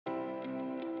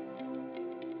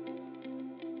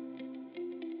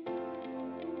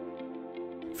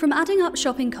From adding up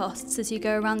shopping costs as you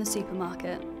go around the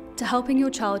supermarket, to helping your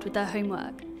child with their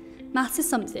homework, maths is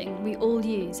something we all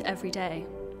use every day.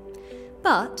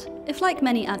 But if, like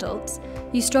many adults,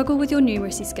 you struggle with your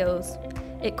numeracy skills,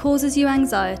 it causes you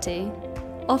anxiety,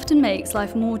 often makes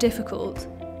life more difficult,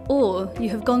 or you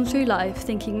have gone through life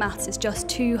thinking maths is just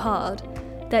too hard,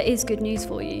 there is good news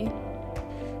for you.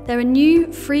 There are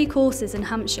new free courses in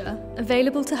Hampshire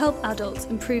available to help adults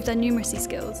improve their numeracy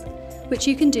skills, which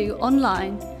you can do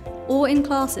online or in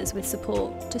classes with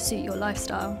support to suit your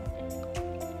lifestyle.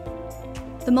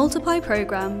 The Multiply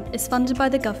programme is funded by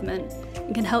the government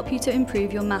and can help you to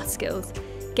improve your maths skills,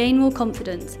 gain more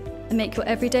confidence and make your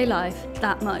everyday life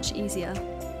that much easier.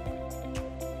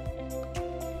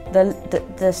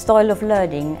 The style of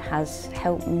learning has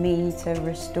helped me to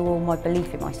restore my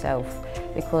belief in myself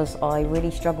because I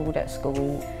really struggled at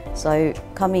school. So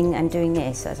coming and doing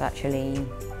this has actually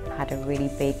had a really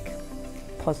big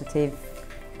positive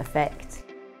effect.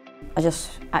 I'm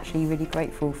just actually really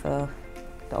grateful for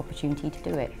the opportunity to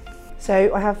do it.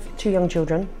 So I have two young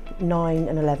children, 9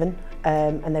 and 11,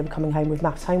 and they were coming home with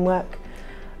maths homework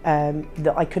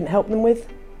that I couldn't help them with.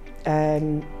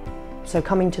 So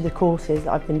coming to the courses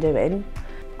that I've been doing,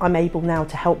 I'm able now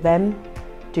to help them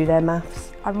do their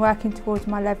maths. I'm working towards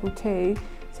my level 2,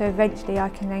 so eventually I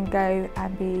can then go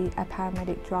and be a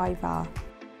paramedic driver.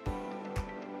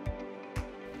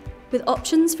 With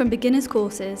options from beginners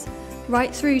courses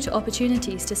right through to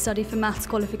opportunities to study for maths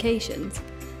qualifications,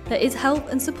 there is help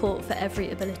and support for every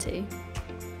ability.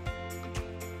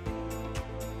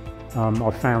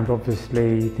 I found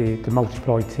obviously the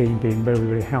Multiply team being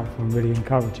really helpful and really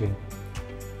encouraging.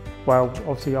 Well,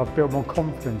 obviously I've built more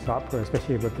confidence up,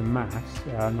 especially with the maths,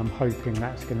 and I'm hoping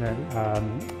that's going to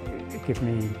give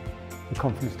me the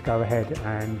confidence to go ahead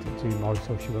and do my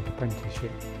social work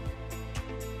apprenticeship.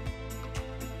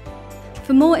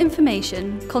 For more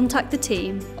information, contact the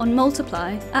team on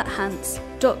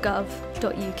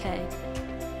multiply@hants.gov.uk.